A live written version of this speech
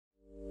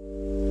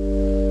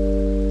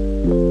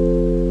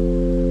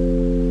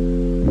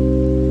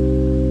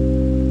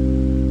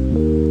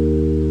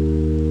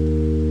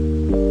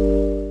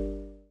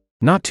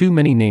Not too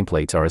many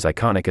nameplates are as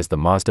iconic as the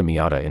Mazda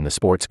Miata in the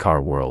sports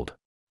car world.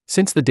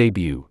 Since the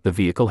debut, the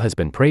vehicle has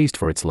been praised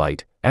for its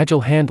light,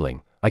 agile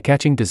handling,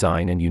 eye-catching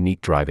design and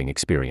unique driving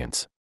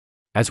experience.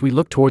 As we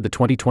look toward the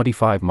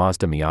 2025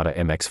 Mazda Miata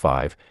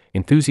MX-5,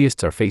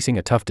 enthusiasts are facing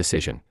a tough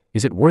decision.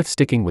 Is it worth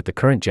sticking with the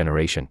current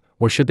generation,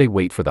 or should they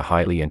wait for the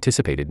highly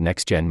anticipated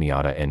next-gen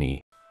Miata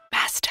NE?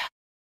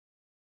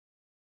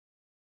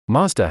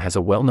 Mazda has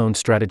a well-known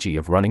strategy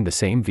of running the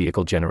same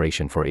vehicle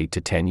generation for 8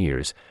 to 10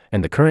 years,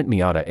 and the current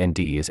Miata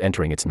NE is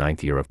entering its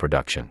 9th year of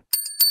production.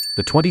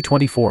 The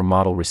 2024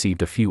 model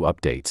received a few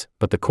updates,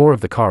 but the core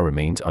of the car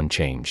remains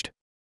unchanged.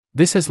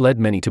 This has led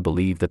many to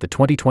believe that the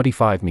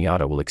 2025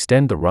 Miata will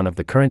extend the run of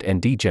the current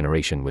NE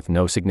generation with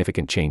no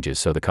significant changes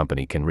so the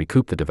company can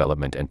recoup the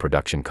development and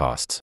production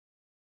costs.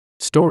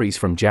 Stories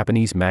from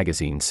Japanese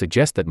magazines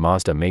suggest that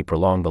Mazda may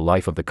prolong the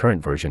life of the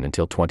current version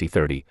until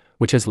 2030,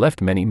 which has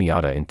left many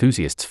Miata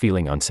enthusiasts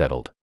feeling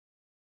unsettled.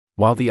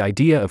 While the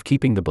idea of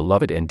keeping the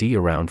beloved NE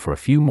around for a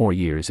few more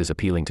years is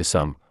appealing to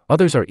some,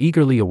 others are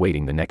eagerly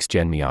awaiting the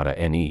next-gen Miata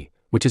NE,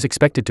 which is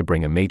expected to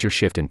bring a major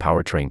shift in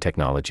powertrain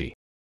technology.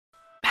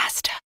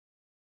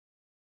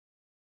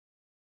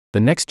 The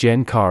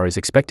next-gen car is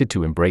expected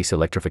to embrace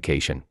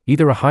electrification,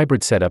 either a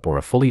hybrid setup or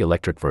a fully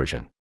electric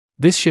version.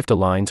 This shift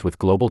aligns with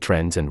global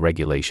trends and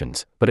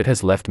regulations, but it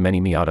has left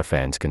many Miata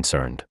fans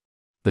concerned.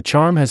 The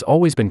charm has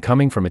always been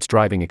coming from its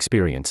driving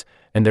experience,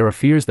 and there are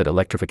fears that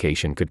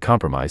electrification could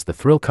compromise the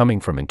thrill coming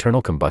from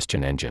internal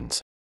combustion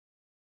engines.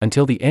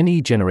 Until the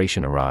NE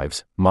generation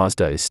arrives,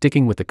 Mazda is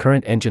sticking with the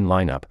current engine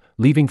lineup,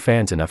 leaving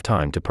fans enough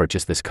time to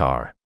purchase this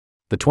car.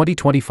 The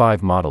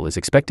 2025 model is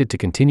expected to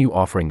continue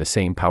offering the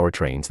same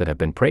powertrains that have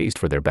been praised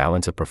for their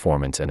balance of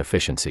performance and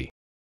efficiency.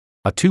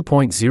 A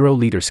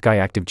 2.0-liter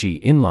Skyactiv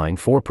G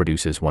inline-4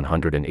 produces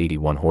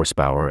 181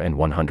 horsepower and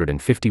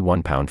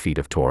 151 pound-feet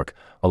of torque,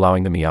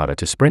 allowing the Miata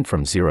to sprint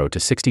from 0 to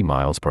 60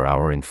 miles per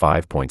hour in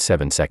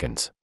 5.7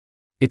 seconds.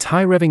 Its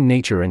high-revving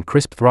nature and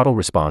crisp throttle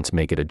response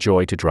make it a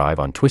joy to drive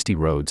on twisty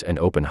roads and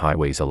open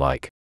highways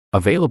alike.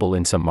 Available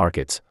in some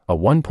markets, a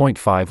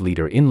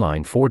 1.5-liter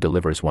inline-4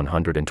 delivers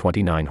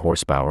 129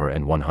 horsepower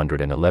and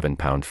 111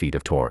 pound-feet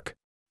of torque.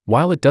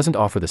 While it doesn't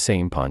offer the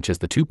same punch as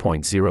the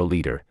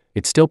 2.0-liter,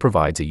 it still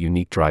provides a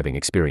unique driving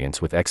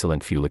experience with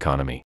excellent fuel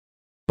economy.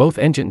 Both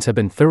engines have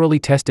been thoroughly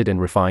tested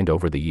and refined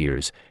over the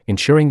years,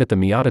 ensuring that the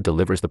Miata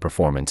delivers the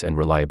performance and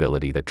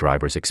reliability that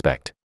drivers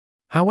expect.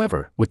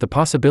 However, with the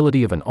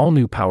possibility of an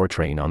all-new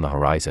powertrain on the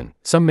horizon,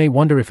 some may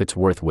wonder if it's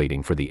worth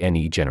waiting for the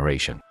NE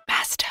generation.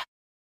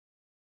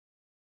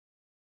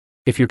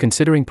 If you're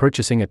considering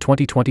purchasing a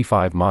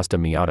 2025 Mazda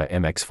Miata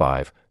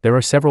MX-5, there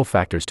are several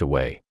factors to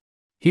weigh.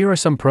 Here are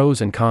some pros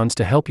and cons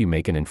to help you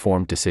make an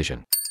informed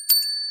decision.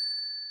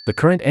 The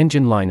current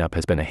engine lineup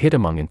has been a hit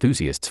among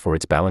enthusiasts for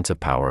its balance of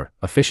power,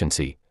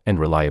 efficiency, and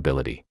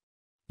reliability.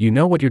 You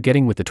know what you're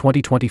getting with the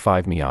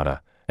 2025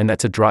 Miata, and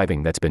that's a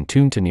driving that's been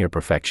tuned to near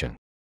perfection.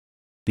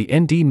 The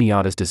NE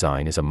Miata's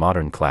design is a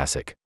modern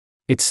classic.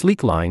 Its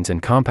sleek lines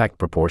and compact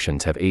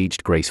proportions have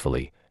aged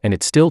gracefully, and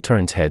it still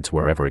turns heads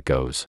wherever it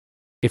goes.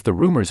 If the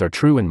rumors are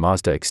true and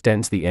Mazda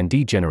extends the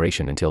NE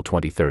generation until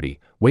 2030,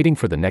 waiting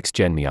for the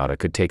next-gen Miata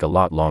could take a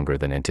lot longer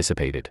than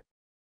anticipated.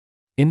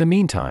 In the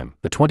meantime,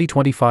 the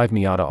 2025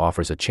 Miata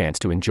offers a chance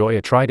to enjoy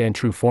a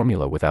tried-and-true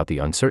formula without the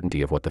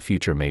uncertainty of what the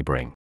future may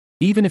bring.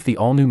 Even if the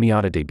all-new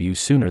Miata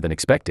debuts sooner than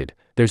expected,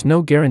 there's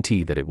no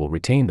guarantee that it will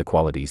retain the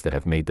qualities that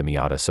have made the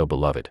Miata so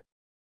beloved.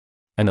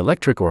 An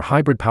electric or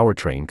hybrid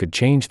powertrain could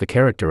change the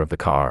character of the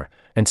car,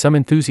 and some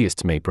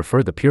enthusiasts may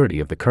prefer the purity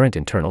of the current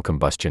internal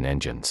combustion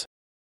engines.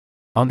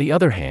 On the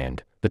other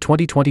hand, the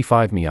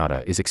 2025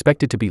 Miata is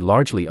expected to be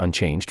largely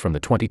unchanged from the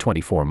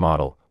 2024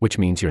 model, which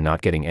means you're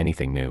not getting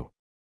anything new.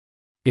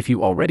 If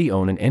you already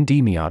own an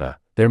NE Miata,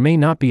 there may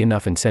not be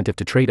enough incentive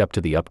to trade up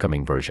to the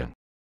upcoming version.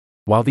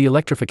 While the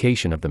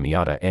electrification of the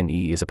Miata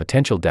NE is a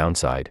potential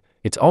downside,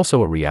 it's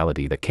also a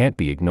reality that can't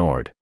be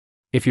ignored.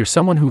 If you're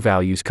someone who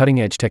values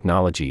cutting-edge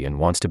technology and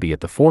wants to be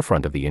at the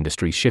forefront of the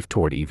industry's shift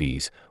toward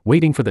EVs,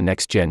 waiting for the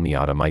next-gen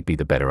Miata might be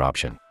the better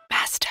option.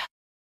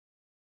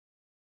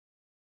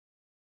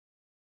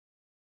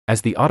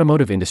 As the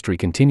automotive industry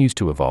continues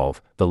to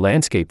evolve, the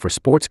landscape for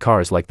sports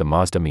cars like the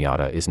Mazda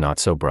Miata is not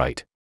so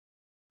bright.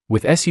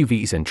 With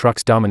SUVs and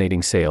trucks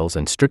dominating sales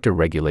and stricter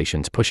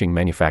regulations pushing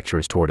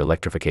manufacturers toward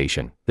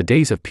electrification, the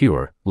days of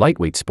pure,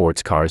 lightweight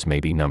sports cars may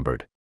be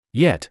numbered.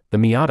 Yet, the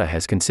Miata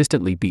has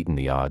consistently beaten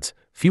the odds,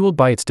 fueled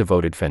by its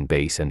devoted fan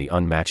base and the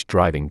unmatched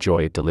driving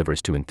joy it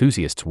delivers to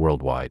enthusiasts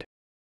worldwide.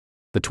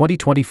 The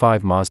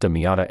 2025 Mazda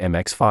Miata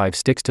MX-5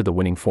 sticks to the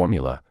winning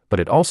formula, but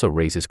it also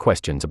raises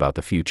questions about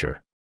the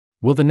future.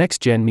 Will the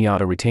next-gen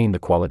Miata retain the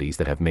qualities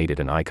that have made it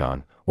an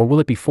icon, or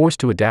will it be forced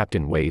to adapt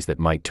in ways that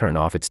might turn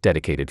off its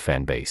dedicated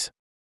fan base?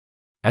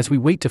 As we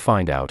wait to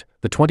find out,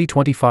 the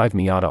 2025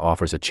 Miata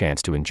offers a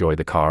chance to enjoy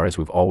the car as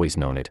we've always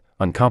known it,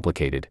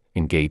 uncomplicated,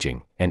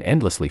 engaging, and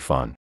endlessly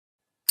fun.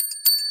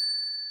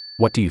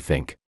 What do you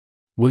think?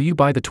 Will you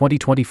buy the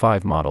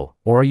 2025 model,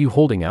 or are you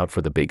holding out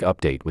for the big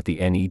update with the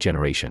NE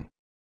generation?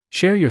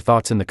 Share your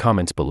thoughts in the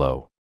comments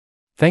below.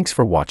 Thanks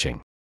for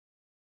watching.